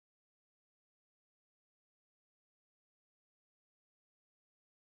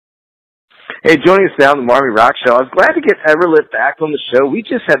Hey, joining us now on the Marmy Rock Show. I was glad to get Everlit back on the show. We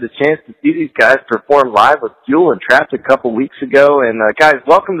just had the chance to see these guys perform live with Fuel and Trapped a couple weeks ago. And, guys,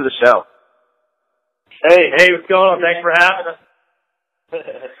 welcome to the show. Hey, what's going on? Thanks for having us.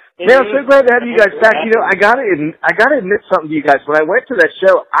 Man, I'm so glad to have you guys back. You know, I gotta admit something to you guys. When I went to that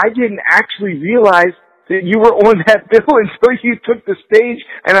show, I didn't actually realize that you were on that bill until you took the stage.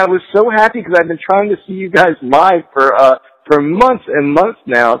 And I was so happy because I've been trying to see you guys live for months and months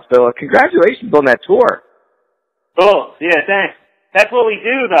now. So congratulations on that tour. Cool. Yeah, thanks. That's what we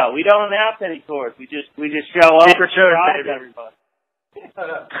do, though. We don't announce any tours. We just show up. Secret shows, everybody.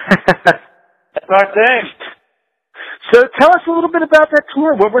 That's our thing. So tell us a little bit about that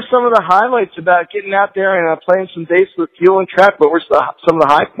tour. What were some of the highlights about getting out there and playing some dates with Fuel and Trap? What were some of the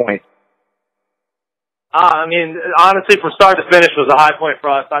high points? I mean, honestly, from start to finish was a high point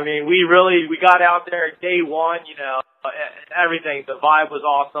for us. I mean, we got out there day one, you know, everything. The vibe was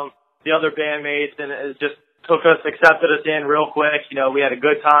awesome. The other bandmates, and it just accepted us in real quick. You know, we had a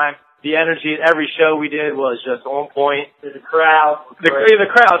good time. The energy at every show we did was just on point. The crowd. The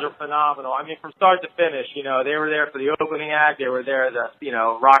crowds are phenomenal. I mean, from start to finish, you know, they were there for the opening act. They were there to, you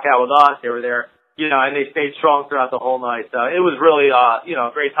know, rock out with us. They were there, you know, and they stayed strong throughout the whole night. So it was really, you know,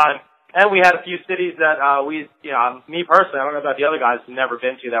 a great time. And we had a few cities that you know, me personally, I don't know about the other guys who've never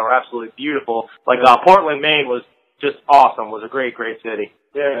been to, that were absolutely beautiful. Like Portland, Maine was just awesome. Was a great city.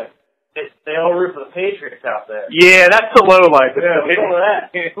 Yeah. They all root for the Patriots out there. Yeah, that's the low life. Yeah,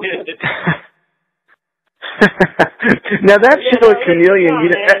 now that show at Chameleon,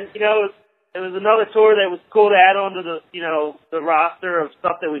 you know, it was another tour that was cool to add on to the, you know, the roster of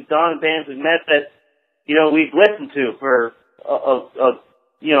stuff that we've done and bands we've met that, you know, we've listened to for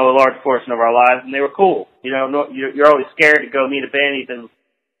you know, a large portion of our lives, and they were cool. You know, you're always scared to go meet a band you've been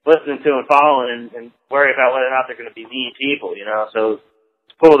listening to and following and worry about whether or not they're going to be mean people, you know. So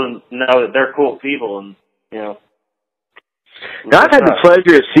it's cool to know that they're cool people, and, you know. Now, I've had the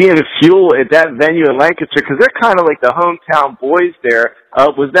pleasure of seeing Fuel at that venue in Lancaster because they're kind of like the hometown boys there.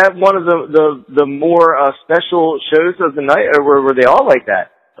 Was that one of the more special shows of the night, or were they all like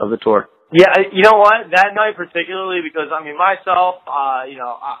that of the tour? Yeah, you know what? That night particularly, because I mean, myself, you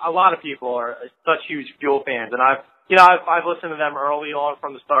know, a lot of people are such huge Fuel fans, and I've listened to them early on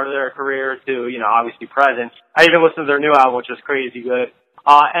from the start of their career to, you know, obviously present. I even listened to their new album, which was crazy good.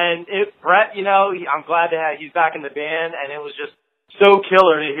 And Brett, you know, I'm glad he's back in the band, and it was just so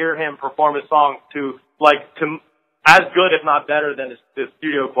killer to hear him perform his song to as good, if not better, than the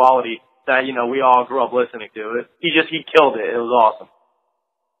studio quality that, you know, we all grew up listening to. He killed it. It was awesome.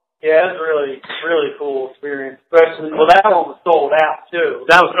 Yeah, it was really, really cool experience. Especially, well, that one was sold out too.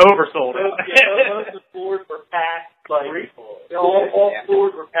 That was oversold. Most of the floors were packed. Like, all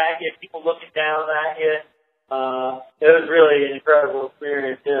floors were packed. You had people looking down at you. It was really an incredible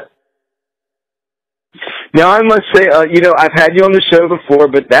experience. Yeah. Now, I must say, you know, I've had you on the show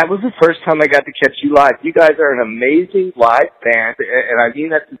before, but that was the first time I got to catch you live. You guys are an amazing live band, and I mean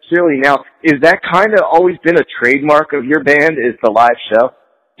that sincerely. Now, is that kind of always been a trademark of your band, is the live show?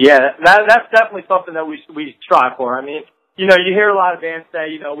 Yeah, that's definitely something that we strive for. I mean, you know, you hear a lot of bands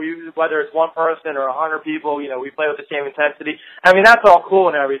say, you know, whether it's one person or 100 people, you know, we play with the same intensity. I mean, that's all cool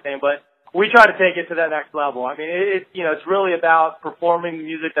and everything, but we try to take it to that next level. I mean, you know, it's really about performing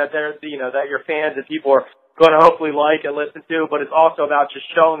music that that your fans and people are going to hopefully like and listen to, but it's also about just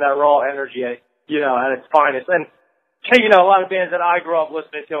showing that raw energy, you know, at its finest. And, you know, a lot of bands that I grew up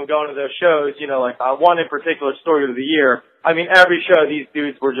listening to and going to those shows, you know, like one in particular, Story of the Year. I mean, every show, these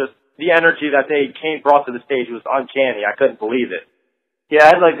dudes were just, the energy that they brought to the stage was uncanny. I couldn't believe it. Yeah,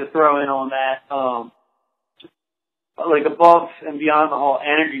 I'd like to throw in on that, like above and beyond the whole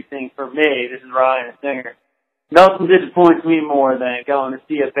energy thing for me, this is Ryan, a singer. Nothing disappoints me more than going to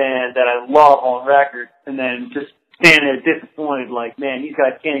see a band that I love on record and then just standing there disappointed, like, man, these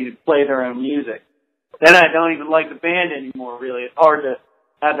guys can't even play their own music. Then I don't even like the band anymore, really. It's hard to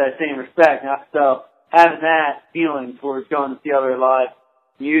have that same respect. So having that feeling towards going to see other live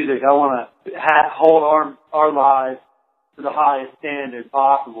music, I want to hold our lives to the highest standard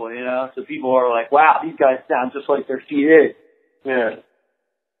possible, you know, so people are like, wow, these guys sound just like their CD. Yeah.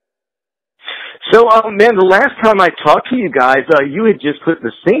 So, man, the last time I talked to you guys, you had just put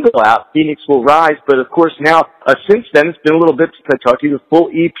the single out, Phoenix Will Rise, but of course now, since then, it's been a little bit since I talked to you. The full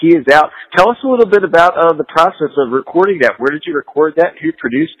EP is out. Tell us a little bit about the process of recording that. Where did you record that? Who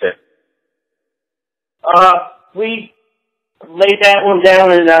produced it? We laid that one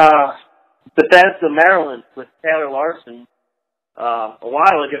down in Bethesda, Maryland, with Taylor Larson a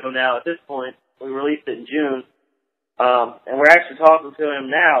while ago now. At this point, we released it in June, and we're actually talking to him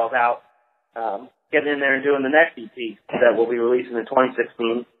now about getting in there and doing the next EP that we'll be releasing in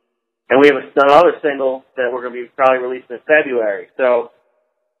 2016. and we have another single that we're going to be probably releasing in February. So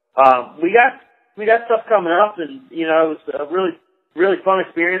we got stuff coming up, and it was a really fun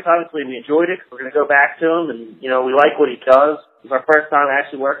experience. Obviously, we enjoyed it. We're going to go back to him, and we like what he does. It was our first time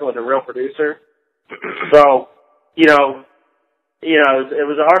actually working with a real producer. So, it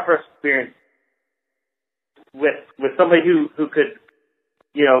was our first experience with somebody who could,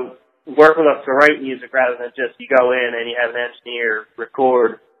 work with us to write music rather than just you go in and you have an engineer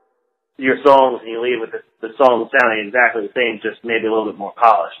record your songs and you leave with the song sounding exactly the same, just maybe a little bit more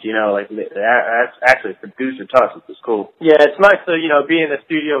polished. That's actually a producer touch, which is cool. Yeah, it's nice to be in the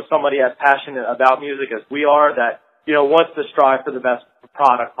studio with somebody as passionate about music as we are, that wants to strive for the best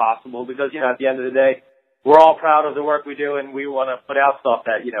product possible, because at the end of the day, we're all proud of the work we do, and we want to put out stuff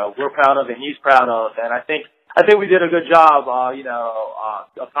that we're proud of and he's proud of. And I think we did a good job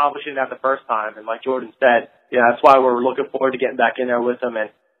accomplishing that the first time. And like Jordan said, that's why we're looking forward to getting back in there with him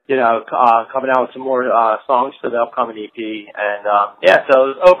and coming out with some more songs for the upcoming EP. And so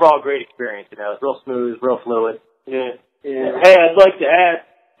it was overall a great experience. It was real smooth, real fluid. Yeah. Hey, I'd like to add,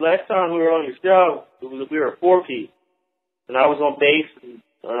 last time we were on your show, we were a 4-piece. And I was on bass, and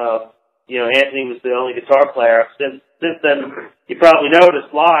Anthony was the only guitar player. Since then, you probably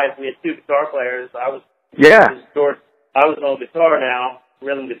noticed live we had 2 guitar players. I was on guitar now,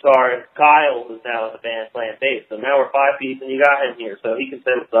 rhythm guitar, and Kyle is now in the band playing bass. So now we're 5-piece, and you got him here, so he can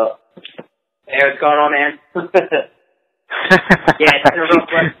say what's up. Hey, what's going on, man? Yeah,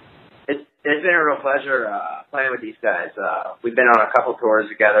 it's been a real pleasure playing with these guys. We've been on a couple tours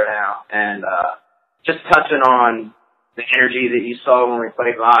together now, and just touching on the energy that you saw when we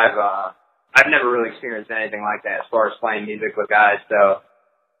played live, I've never really experienced anything like that as far as playing music with guys. So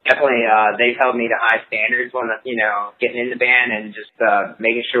definitely, they've held me to high standards when, getting in the band and just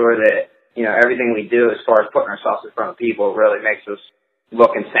making sure that, everything we do as far as putting ourselves in front of people really makes us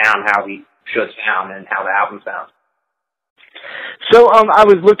look and sound how we should sound and how the album sounds. So I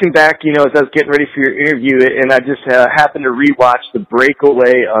was looking back, as I was getting ready for your interview, and I just happened to rewatch the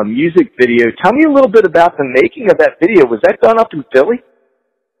Breakaway music video. Tell me a little bit about the making of that video. Was that done up in Philly?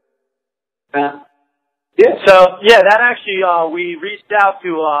 Yeah. So, that actually, we reached out to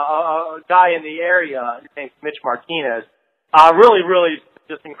a guy in the area. His name's Mitch Martinez. Really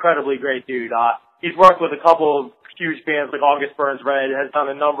just incredibly great dude. He's worked with a couple of huge bands like August Burns Red, has done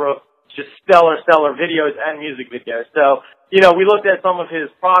a number of just stellar videos and music videos. So, we looked at some of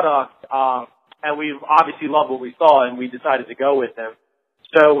his product, and we obviously loved what we saw, and we decided to go with him.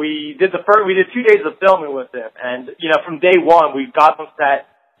 So we did 2 days of filming with him, and, from day one, we got him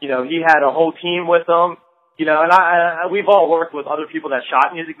set. He had a whole team with him, and we've all worked with other people that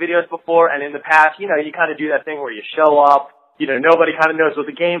shot music videos before, and in the past, you kind of do that thing where you show up, nobody kind of knows what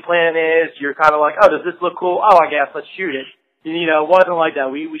the game plan is. You're kind of like, oh, does this look cool? Oh, I guess, let's shoot it. It wasn't like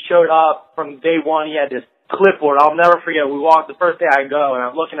that. We showed up from day one. He had this clipboard. I'll never forget. We walked the first day I go, and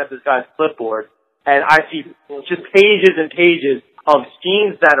I'm looking at this guy's clipboard, and I see just pages and pages of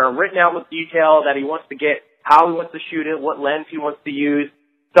scenes that are written out with detail that he wants to get, how he wants to shoot it, what lens he wants to use.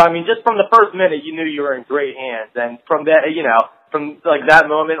 So, just from the first minute, you knew you were in great hands. And from that, from like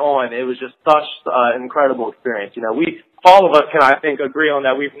that moment on, it was just such an incredible experience. All of us can, I think, agree on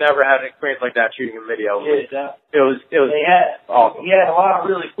that. We've never had an experience like that shooting a video. Yeah, it was awesome. He had a lot of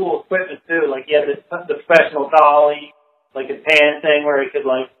really cool equipment too. Like he had the professional dolly, like a pan thing where he could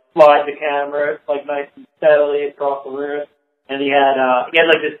like slide the camera like nice and steadily across the room. And he had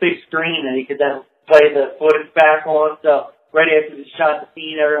like this big screen that he could then play the footage back on. So right after he shot the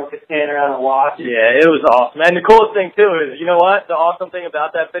scene, everyone could stand around and watch it. Yeah, it was awesome. And the coolest thing too is, what? The awesome thing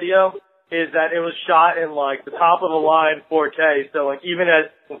about that video is that it was shot in like the top of the line 4K. So like even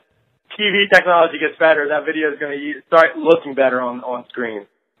as TV technology gets better, that video is going to start looking better on screen.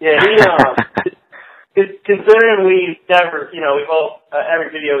 Yeah, considering we've never, we've all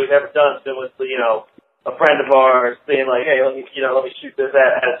every video we've ever done so was, a friend of ours saying like, hey, let me shoot this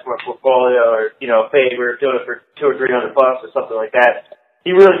add to my portfolio, or a favor, doing it for $200 or $300 or something like that.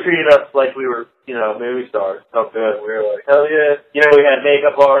 He really treated us like we were, movie stars. So good. We were like, hell yeah. We had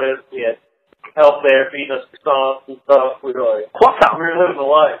makeup artists. We had help there feeding us songs and stuff. We were like, wow, we were living the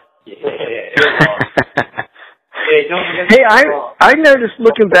life. Yeah, it was awesome. Hey, don't forget. Hey, I noticed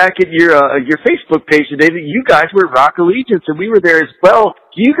looking back at your Facebook page today that you guys were at Rock Allegiance, and we were there as well.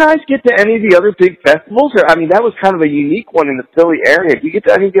 Do you guys get to any of the other big festivals? Or that was kind of a unique one in the Philly area. Do you get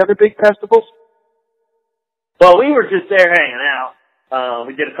to any of the other big festivals? Well, we were just there hanging out.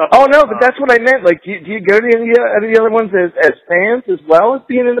 We did a couple. Oh no, but that's what I meant. Like, do you go to any of the other ones as fans as well as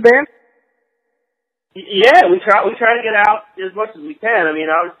being in the band? Yeah, we try to get out as much as we can.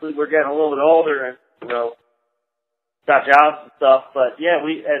 Obviously we're getting a little bit older, and got jobs and stuff. But yeah,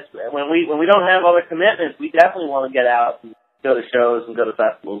 when we don't have other commitments, we definitely want to get out and go to shows and go to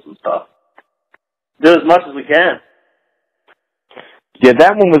festivals and stuff. Do as much as we can. Yeah,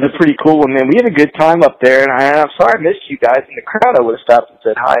 that one was a pretty cool one, man. We had a good time up there, and I'm sorry I missed you guys in the crowd. I would have stopped and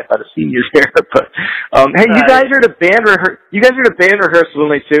said hi if I'd have seen you there. But hey, you guys are at a band rehearsal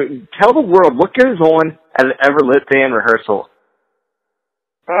tonight too. Tell the world what goes on at an Everlit band rehearsal.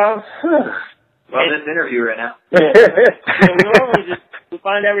 Well, this interview right now. We normally we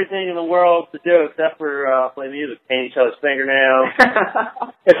find everything in the world to do except for play music, paint each other's fingernails.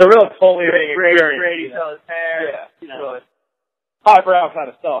 It's a real totally experience. Braid each other's hair. Yeah, highbrow kind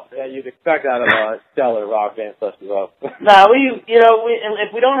of stuff. Yeah, you'd expect out of a stellar rock band such as us. No, if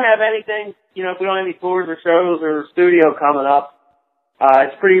we don't have anything, if we don't have any tours or shows or studio coming up,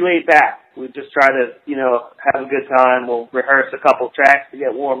 it's pretty laid back. We just try to, have a good time. We'll rehearse a couple tracks to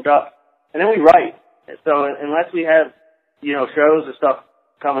get warmed up, and then we write. So unless we have, shows or stuff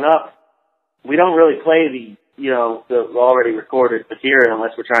coming up, we don't really play the already recorded material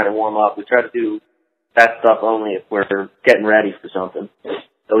unless we're trying to warm up. We try to do that stuff only if we're getting ready for something.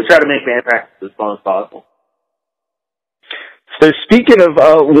 So we try to make band practice as fun as possible. So speaking of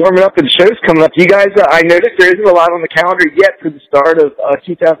warming up and shows coming up, you guys, I noticed there isn't a lot on the calendar yet for the start of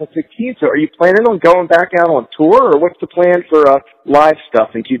 2016. So are you planning on going back out on tour, or what's the plan for live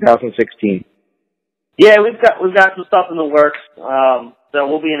stuff in 2016? Yeah, we've got some stuff in the works. So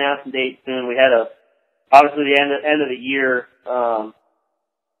we'll be announcing dates soon. We had obviously the end of the year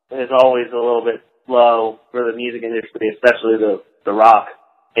is always a little bit slow for the music industry, especially the rock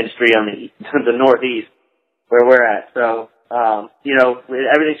industry on the Northeast where we're at. So,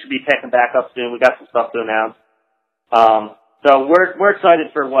 everything should be picking back up soon. We got some stuff to announce. So we're excited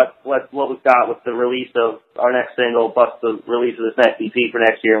for what we've got with the release of our next single plus the release of this next EP for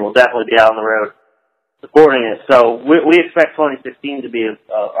next year, and we'll definitely be out on the road supporting it. So we expect 2016 to be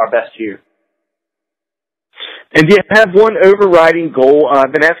our best year. And do you have one overriding goal?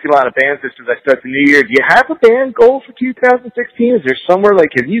 I've been asking a lot of bands this as I start the new year. Do you have a band goal for 2016? Is there somewhere,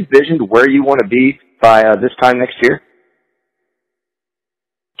 have you visioned where you want to be by this time next year?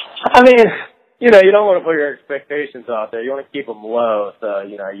 I mean, you don't want to put your expectations out there. You want to keep them low. So,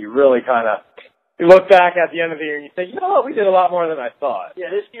 you really kind of look back at the end of the year and you think, we did a lot more than I thought. Yeah,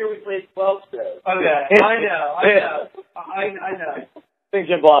 this year we played 12 shows. Okay. I know. I think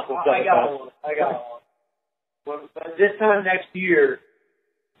Jim Blossom's I got one. Well, this time next year,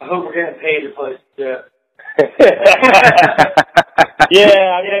 I hope we're getting paid to play stuff.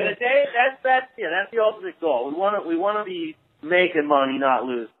 That's the ultimate goal. We want to be making money, not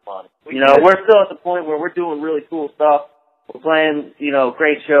losing money. We're still at the point where we're doing really cool stuff. We're playing,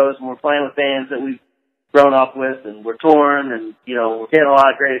 great shows, and we're playing with bands that we've grown up with, and we're touring, and we're getting a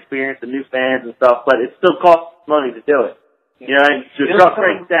lot of great experience and new fans and stuff. But it still costs money to do it. Your truck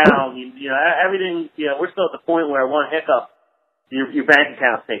breaks down, everything, we're still at the point where one hiccup, your bank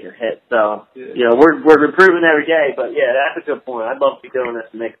account's taking a hit. So, we're improving every day, but yeah, that's a good point. I'd love to be doing this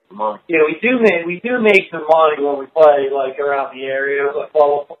and making some money. Yeah, we do make some money when we play, around the area.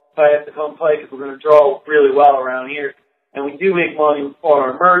 Well, I have to come play because we're going to draw really well around here. And we do make money on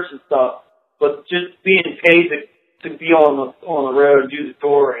our merch and stuff, but just being paid to be on the road and do the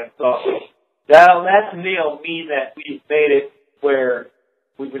tour and stuff, that to me will mean that we've made it where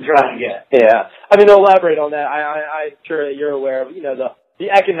we've been trying to get. Yeah. I mean, to elaborate on that, I'm sure that you're aware of, the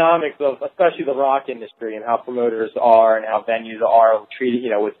economics of, especially the rock industry and how promoters are and how venues are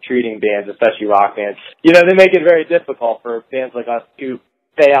treating bands, especially rock bands. They make it very difficult for bands like us to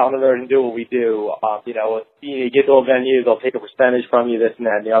stay out on the road and do what we do. You get to a venue, they'll take a percentage from you, this and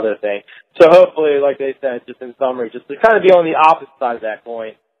that and the other thing. So hopefully, like they said, just in summary, just to kind of be on the opposite side of that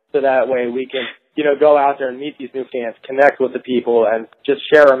coin, so that way we can, go out there and meet these new fans, connect with the people, and just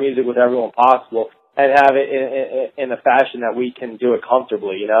share our music with everyone possible, and have it in a fashion that we can do it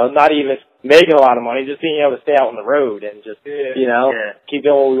comfortably, not even making a lot of money, just being able to stay out on the road and just, keep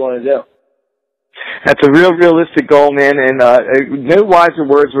doing what we want to do. That's a real realistic goal, man, and no wiser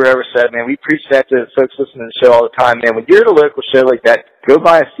words were ever said, man. We preach that to folks listening to the show all the time, man. When you're at a local show like that, go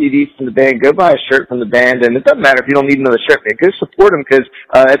buy a CD from the band, go buy a shirt from the band, and it doesn't matter if you don't need another shirt, man. Go support them, because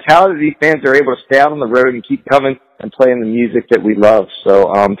it's how these fans are able to stay out on the road and keep coming and playing the music that we love.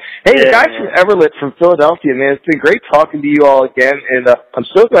 So, hey, the guys from Everlit from Philadelphia, man, it's been great talking to you all again, and I'm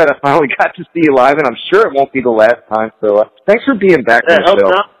so glad I finally got to see you live, and I'm sure it won't be the last time. So, thanks for being back on the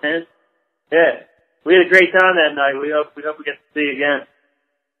show. Not, man. Yeah. We had a great time that night. We hope we get to see you again.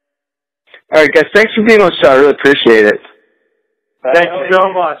 All right, guys. Thanks for being on the show. I really appreciate it. Thank you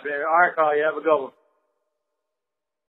so much, man. All right, Carl. You have a good one.